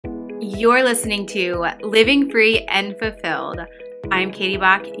You're listening to Living Free and Fulfilled. I'm Katie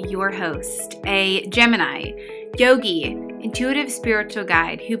Bach, your host, a Gemini, yogi, intuitive spiritual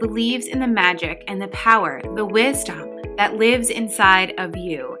guide who believes in the magic and the power, the wisdom that lives inside of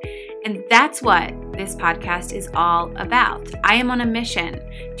you. And that's what this podcast is all about. I am on a mission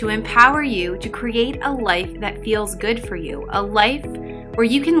to empower you to create a life that feels good for you, a life where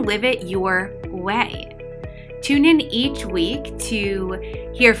you can live it your way. Tune in each week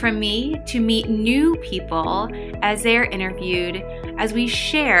to hear from me, to meet new people as they're interviewed, as we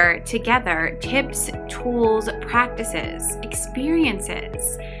share together tips, tools, practices,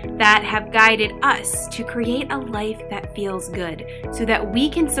 experiences that have guided us to create a life that feels good so that we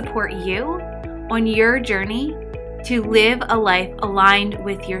can support you on your journey to live a life aligned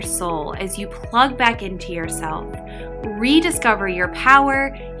with your soul as you plug back into yourself. Rediscover your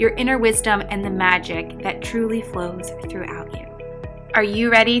power, your inner wisdom, and the magic that truly flows throughout you. Are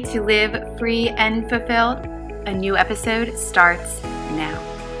you ready to live free and fulfilled? A new episode starts now.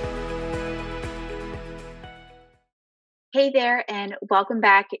 Hey there, and welcome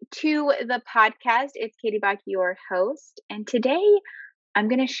back to the podcast. It's Katie Bach, your host, and today I'm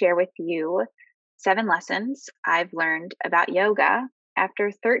going to share with you 7 lessons I've learned about yoga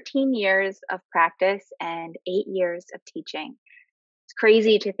after 13 years of practice and 8 years of teaching. It's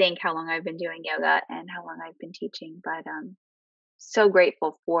crazy to think how long I've been doing yoga and how long I've been teaching, but I'm so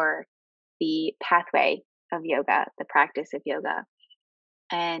grateful for the pathway of yoga, the practice of yoga.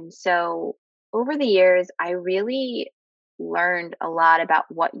 And so over the years, I really learned a lot about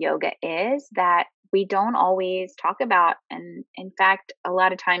what yoga is that we don't always talk about. And in fact, a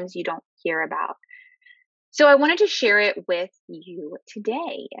lot of times you don't hear about. So I wanted to share it with you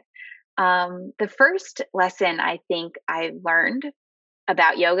today. The first lesson I think I learned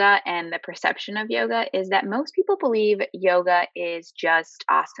about yoga and the perception of yoga is that most people believe yoga is just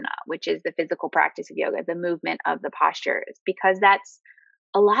asana, which is the physical practice of yoga, the movement of the postures, because that's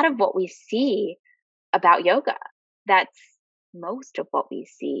a lot of what we see about yoga. That's most of what we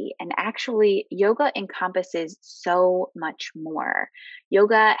see. And actually, yoga encompasses so much more.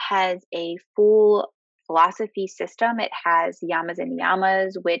 Yoga has a full philosophy system. It has yamas and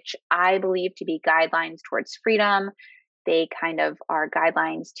niyamas, which I believe to be guidelines towards freedom. They kind of are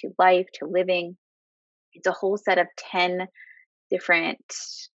guidelines to life, to living. It's a whole set of 10 different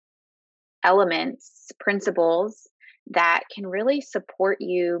elements, principles that can really support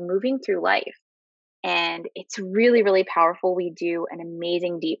you moving through life. And it's really, really powerful. We do an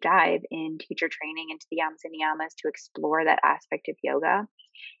amazing deep dive in teacher training into the yamas and niyamas to explore that aspect of yoga.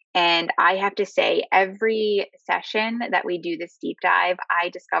 And I have to say, every session that we do this deep dive, I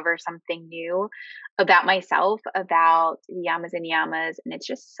discover something new about myself, about the yamas and niyamas. And it's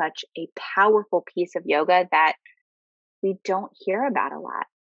just such a powerful piece of yoga that we don't hear about a lot.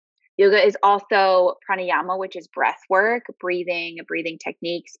 Yoga is also pranayama, which is breath work, breathing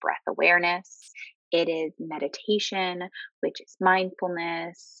techniques, breath awareness. It is meditation, which is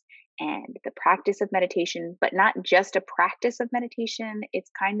mindfulness and the practice of meditation, but not just a practice of meditation.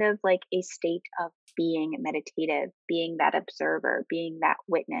 It's kind of like a state of being meditative, being that observer, being that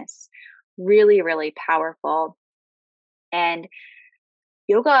witness. Really, really powerful. And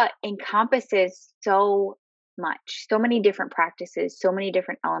yoga encompasses so much, so many different practices, so many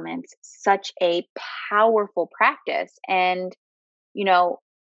different elements, such a powerful practice. And,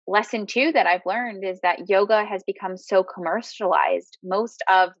 lesson 2 that I've learned is that yoga has become so commercialized. Most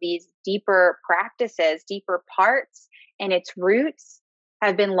of these deeper practices, deeper parts and its roots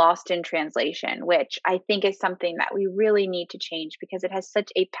have been lost in translation, which I think is something that we really need to change because it has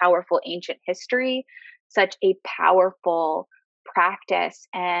such a powerful ancient history, such a powerful practice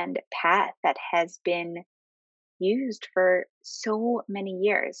and path that has been used for so many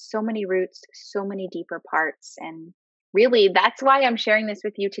years, so many roots, so many deeper parts. And really, that's why I'm sharing this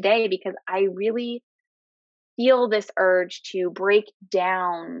with you today, because I really feel this urge to break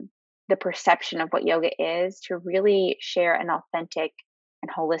down the perception of what yoga is, to really share an authentic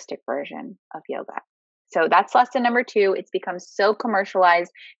and holistic version of yoga. So that's lesson number 2. It's become so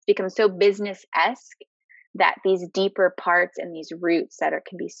commercialized, it's become so business-esque that these deeper parts and these roots that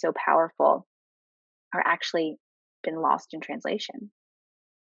can be so powerful are actually been lost in translation.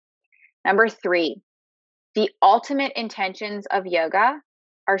 Number 3. The ultimate intentions of yoga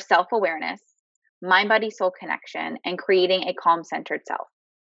are self-awareness, mind-body-soul connection, and creating a calm-centered self.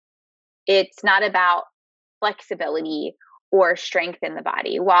 It's not about flexibility or strength in the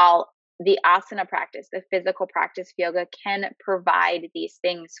body. While the asana practice, the physical practice of yoga, can provide these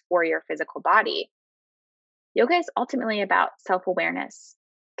things for your physical body, yoga is ultimately about self-awareness,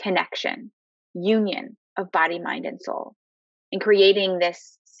 connection, union of body, mind, and soul, and creating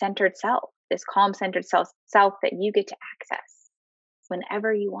this centered self, this calm centered self that you get to access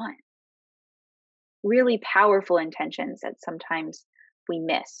whenever you want. Really powerful intentions that sometimes we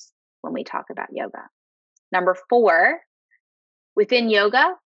miss when we talk about yoga. Number 4, within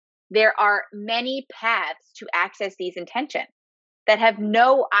yoga, there are many paths to access these intentions that have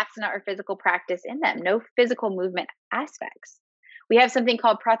no asana or physical practice in them, no physical movement aspects. We have something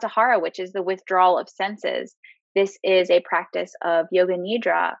called pratyahara, which is the withdrawal of senses. This is a practice of yoga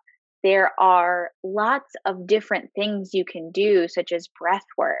nidra. There are lots of different things you can do, such as breath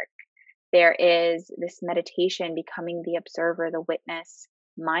work. There is this meditation, becoming the observer, the witness,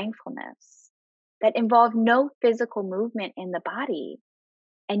 mindfulness, that involve no physical movement in the body.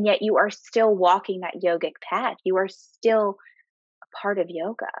 And yet you are still walking that yogic path. You are still a part of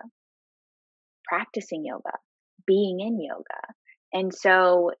yoga, practicing yoga, being in yoga. And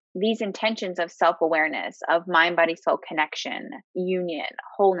so these intentions of self-awareness, of mind, body, soul connection, union,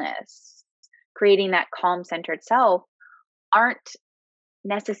 wholeness, creating that calm centered self aren't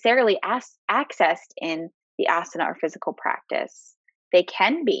necessarily accessed in the asana or physical practice. They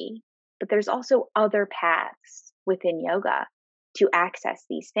can be, but there's also other paths within yoga to access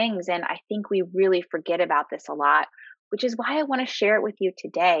these things. And I think we really forget about this a lot, which is why I want to share it with you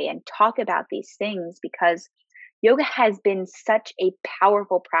today and talk about these things, because yoga has been such a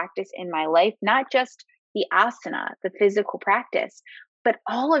powerful practice in my life, not just the asana, the physical practice, but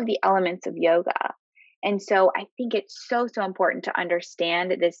all of the elements of yoga. And so I think it's so, so important to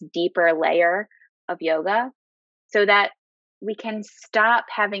understand this deeper layer of yoga so that we can stop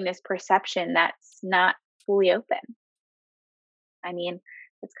having this perception that's not fully open. I mean,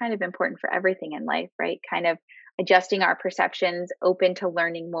 it's kind of important for everything in life, right? Kind of adjusting our perceptions, open to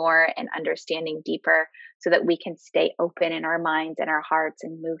learning more and understanding deeper so that we can stay open in our minds and our hearts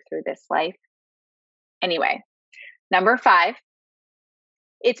and move through this life. Anyway, number 5,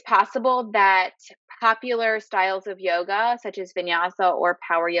 it's possible that popular styles of yoga, such as vinyasa or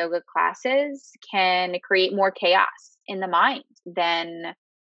power yoga classes, can create more chaos in the mind than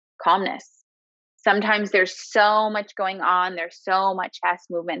calmness. Sometimes there's so much going on, there's so much fast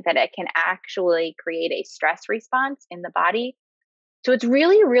movement that it can actually create a stress response in the body. So it's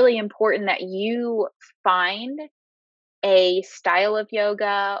really, really important that you find a style of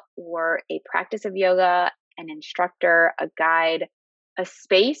yoga or a practice of yoga, an instructor, a guide, a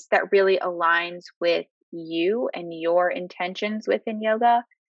space that really aligns with you and your intentions within yoga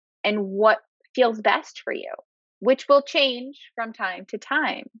and what feels best for you, which will change from time to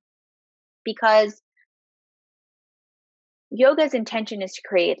time. Because yoga's intention is to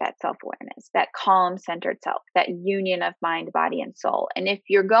create that self-awareness, that calm centered self, that union of mind, body, and soul. And if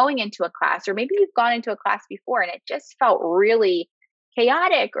you're going into a class, or maybe you've gone into a class before and it just felt really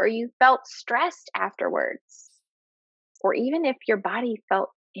chaotic, or you felt stressed afterwards, or even if your body felt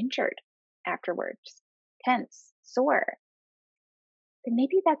injured afterwards, tense, sore, then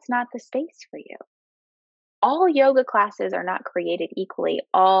maybe that's not the space for you. All yoga classes are not created equally.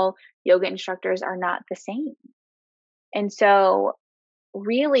 All yoga instructors are not the same. And so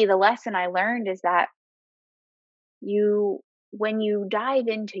really the lesson I learned is that when you dive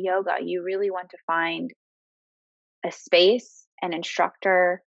into yoga, you really want to find a space, an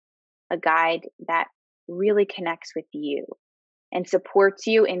instructor, a guide that really connects with you and supports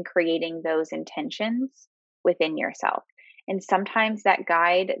you in creating those intentions within yourself. And sometimes that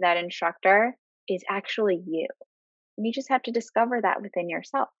guide, that instructor is actually you. And you just have to discover that within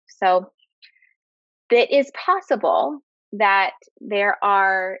yourself. So it is possible that there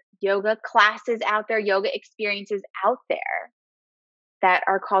are yoga classes out there, yoga experiences out there that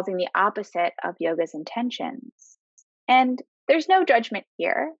are causing the opposite of yoga's intentions. And there's no judgment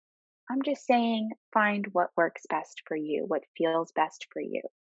here. I'm just saying, find what works best for you, what feels best for you.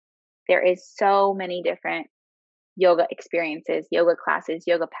 There is so many different yoga experiences, yoga classes,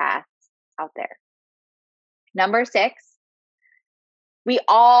 yoga paths out there. Number 6, we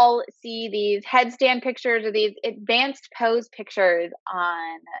all see these headstand pictures or these advanced pose pictures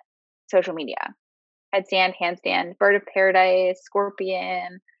on social media. Headstand, handstand, bird of paradise,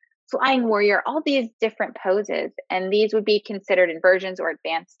 scorpion, flying warrior, all these different poses. And these would be considered inversions or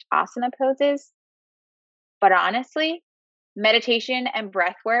advanced asana poses. But honestly, meditation and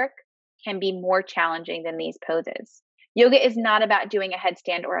breath work can be more challenging than these poses. Yoga is not about doing a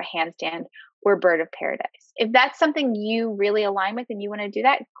headstand or a handstand or bird of paradise. If that's something you really align with and you want to do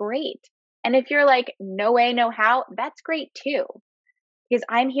that, great. And if you're like, no way, no how, that's great too. Because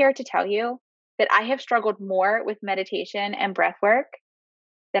I'm here to tell you that I have struggled more with meditation and breath work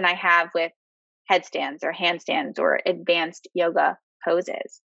than I have with headstands or handstands or advanced yoga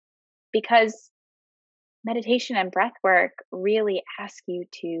poses. Because meditation and breath work really ask you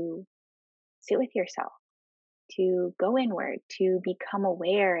to sit with yourself, to go inward, to become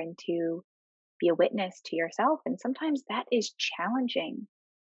aware, and to be a witness to yourself. And sometimes that is challenging.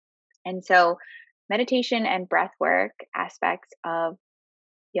 And so, meditation and breath work aspects of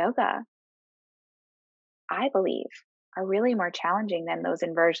yoga, I believe, are really more challenging than those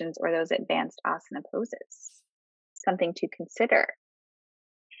inversions or those advanced asana poses. Something to consider.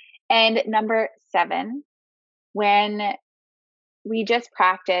 And number 7, when we just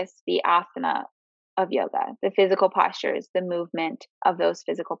practice the asana of yoga, the physical postures, the movement of those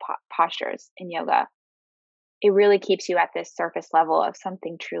physical postures in yoga, it really keeps you at this surface level of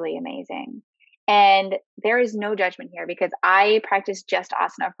something truly amazing. And there is no judgment here because I practiced just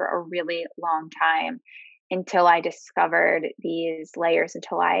asana for a really long time until I discovered these layers,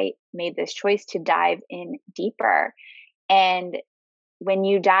 until I made this choice to dive in deeper. And when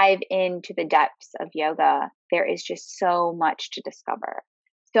you dive into the depths of yoga, there is just so much to discover,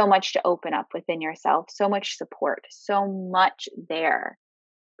 so much to open up within yourself, so much support, so much there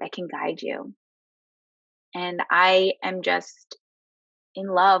that can guide you. And I am just in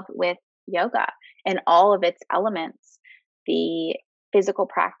love with yoga and all of its elements. The physical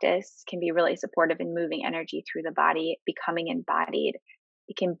practice can be really supportive in moving energy through the body, becoming embodied.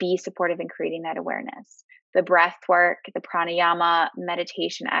 It can be supportive in creating that awareness. The breath work, the pranayama,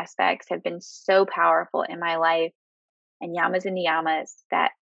 meditation aspects have been so powerful in my life, and yamas and niyamas,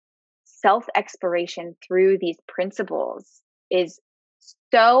 that self exploration through these principles is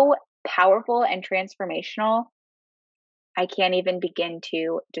so powerful and transformational. I can't even begin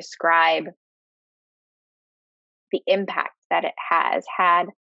to describe the impact that it has had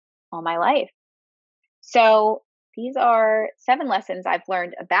on my life. So, these are 7 lessons I've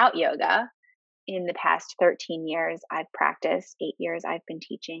learned about yoga in the past 13 years I've practiced, 8 years I've been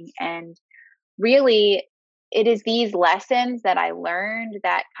teaching. And really, it is these lessons that I learned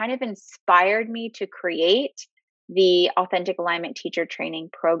that kind of inspired me to create the Authentic Alignment Teacher Training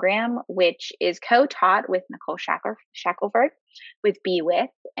Program, which is co taught with Nicole Shackelford with Be With.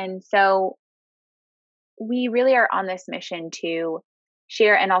 And so we really are on this mission to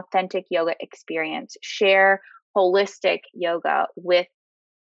share an authentic yoga experience, share holistic yoga with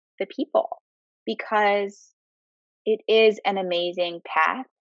the people, because it is an amazing path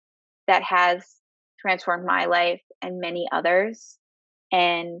that has transformed my life and many others.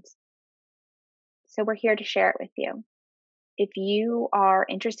 And so we're here to share it with you. If you are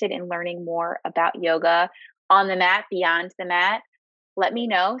interested in learning more about yoga on the mat, beyond the mat, let me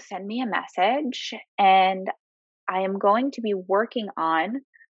know, send me a message. And I am going to be working on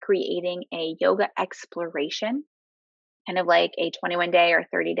creating a yoga exploration, kind of like a 21-day or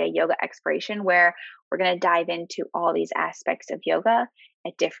 30-day yoga exploration, where we're going to dive into all these aspects of yoga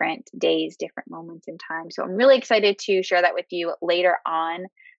at different days, different moments in time. So I'm really excited to share that with you later on.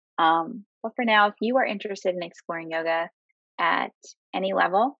 But for now, if you are interested in exploring yoga at any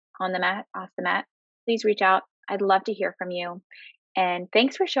level, on the mat, off the mat, please reach out. I'd love to hear from you. And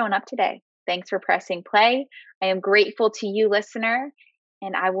thanks for showing up today. Thanks for pressing play. I am grateful to you, listener,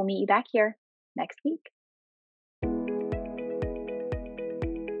 and I will meet you back here next week.